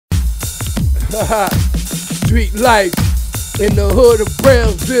Street life in the hood of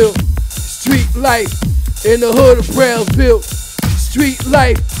Brownsville. Street life in the hood of Brownsville. Street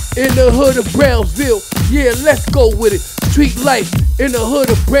life in the hood of Brownsville. Yeah, let's go with it. Street life in the hood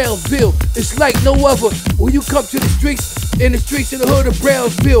of Brownsville. It's like no other. When you come to the streets, in the hood of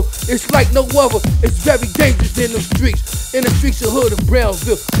Brownsville, it's like no other. It's very dangerous in them streets. In the hood of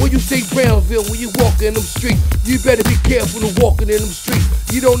Brownsville. When you say Brownsville, when you walk in them streets, you better be careful of walking in them streets.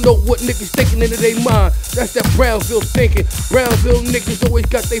 You don't know what niggas thinking into their mind. That's that Brownsville thinking. Brownsville niggas always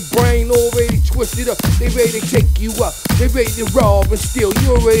got their brain already twisted up. They ready to take you out. They ready to rob and steal.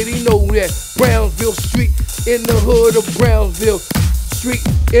 You already know that. Brownsville Street in the hood of Brownsville. Street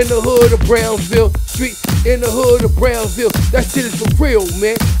in the hood of Brownsville. Street in the hood of Brownsville. That shit is for real,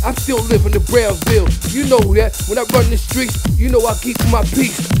 man. I'm still living in Brownsville. You know that. When I run the streets, you know I keep my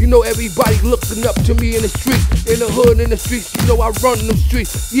peace. You know everybody looking up to me in the streets. In the hood, in the streets, you know I run them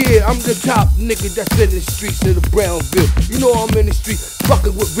streets. Yeah, I'm the top nigga that's in the streets of the Brownsville. You know I'm in the streets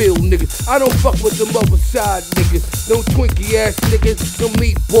fucking with real niggas. I don't fuck with them other side niggas. Them Twinkie ass niggas. Them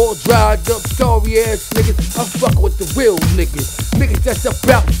meatball dried up sorry ass niggas. I fuck with the real niggas. Niggas that's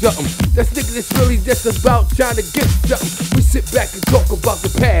about something. That's niggas that's really just about trying to get something. We sit back and talk about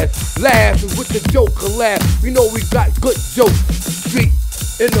the past. Laugh and with the joker laugh. We know we got good jokes. Street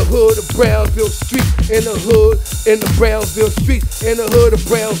in the hood of Brownsville. Street in the hood, in the Brownsville Street, in the hood of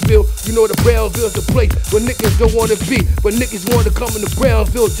Brownsville. You know the Brownsville's a place where niggas don't wanna be, but niggas wanna come into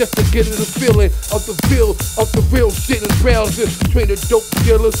Brownsville just to get the feeling of the feel of the real shit in Brownsville. Between the dope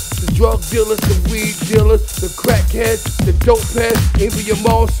dealers, the drug dealers, the weed dealers, the crackheads, the dope heads, even your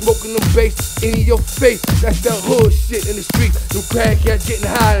mom smoking them bass in your face. That's that hood shit in the street. Them crackheads getting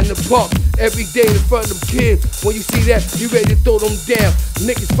high in the park every day in front of them kids. When you see that, you ready to throw them down.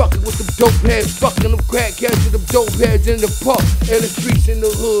 Niggas fucking with them dope heads, fucking them crackheads with them dope heads in the park. In the streets in the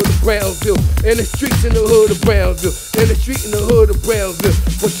hood of Brownsville. In the streets in the hood of Brownsville. In the street in the hood of Brownsville.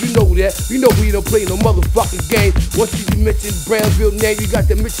 But you know that. You know we don't play no motherfucking game. Once you mention Brownsville name, you got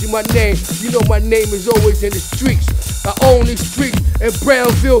to mention my name. You know my name is always in the streets. I own these streets in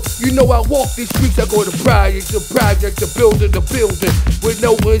Brownsville. You know I walk these streets. I go to project, the building, with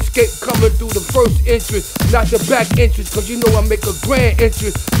no escape coming through the first entrance, not the back entrance, cause you know I make a grand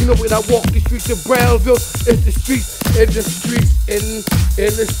entrance. You know when I walk the streets of Brownsville, it's the streets, in the streets, in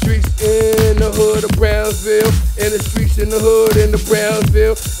the streets, in the hood of Brownsville, in the streets, in the hood, in the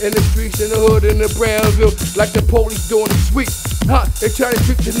Brownsville, in the streets, in the hood, in the Brownsville, like the police doing the sweep. Huh, they try to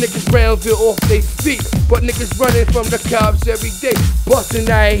trick the niggas Brownsville off their feet, but niggas running from the cops every day, busting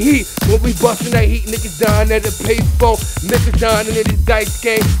that heat. When we busting that heat, niggas dying at the payphone, niggas dying in the dice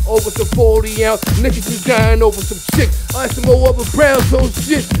game over some 40 ounce, niggas is dying over some chick. I some more other Brownsville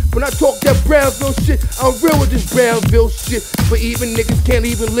shit. When I talk that Brownsville shit, I'm real with this Brownsville shit. But even niggas can't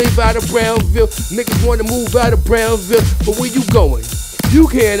even live out of Brownsville. Niggas wanna move out of Brownsville, but where you going? You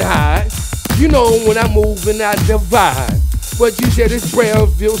can't hide. You know when I'm moving, I divide. But you said it's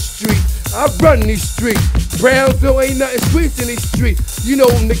Brownsville Street. I run these streets. Brownsville ain't nothing sweet in these streets. You know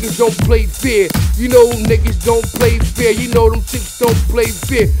niggas don't play fair. You know niggas don't play fair. You know them chicks don't play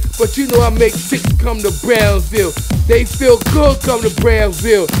fair. But you know I make chicks come to Brownsville. They feel good come to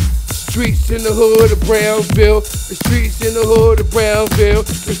Brownsville. Streets in the hood of Brownsville. The streets in the hood of Brownsville.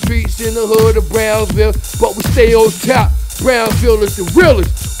 The streets in the hood of Brownsville. But we stay on top. Brownsville is the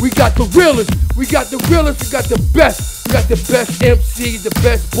realest. We got the realest. We got the realest. We got the best. We got the best MCs, the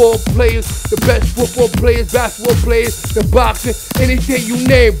best ball players, the best football players, basketball players, the boxing, anything you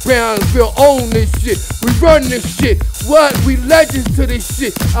name. Brownsville own this shit. We run this shit. What? We legends to this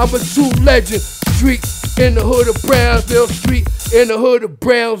shit. I'm a true legend. Street in the hood of Brownsville. Street in the hood of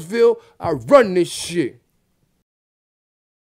Brownsville. I run this shit.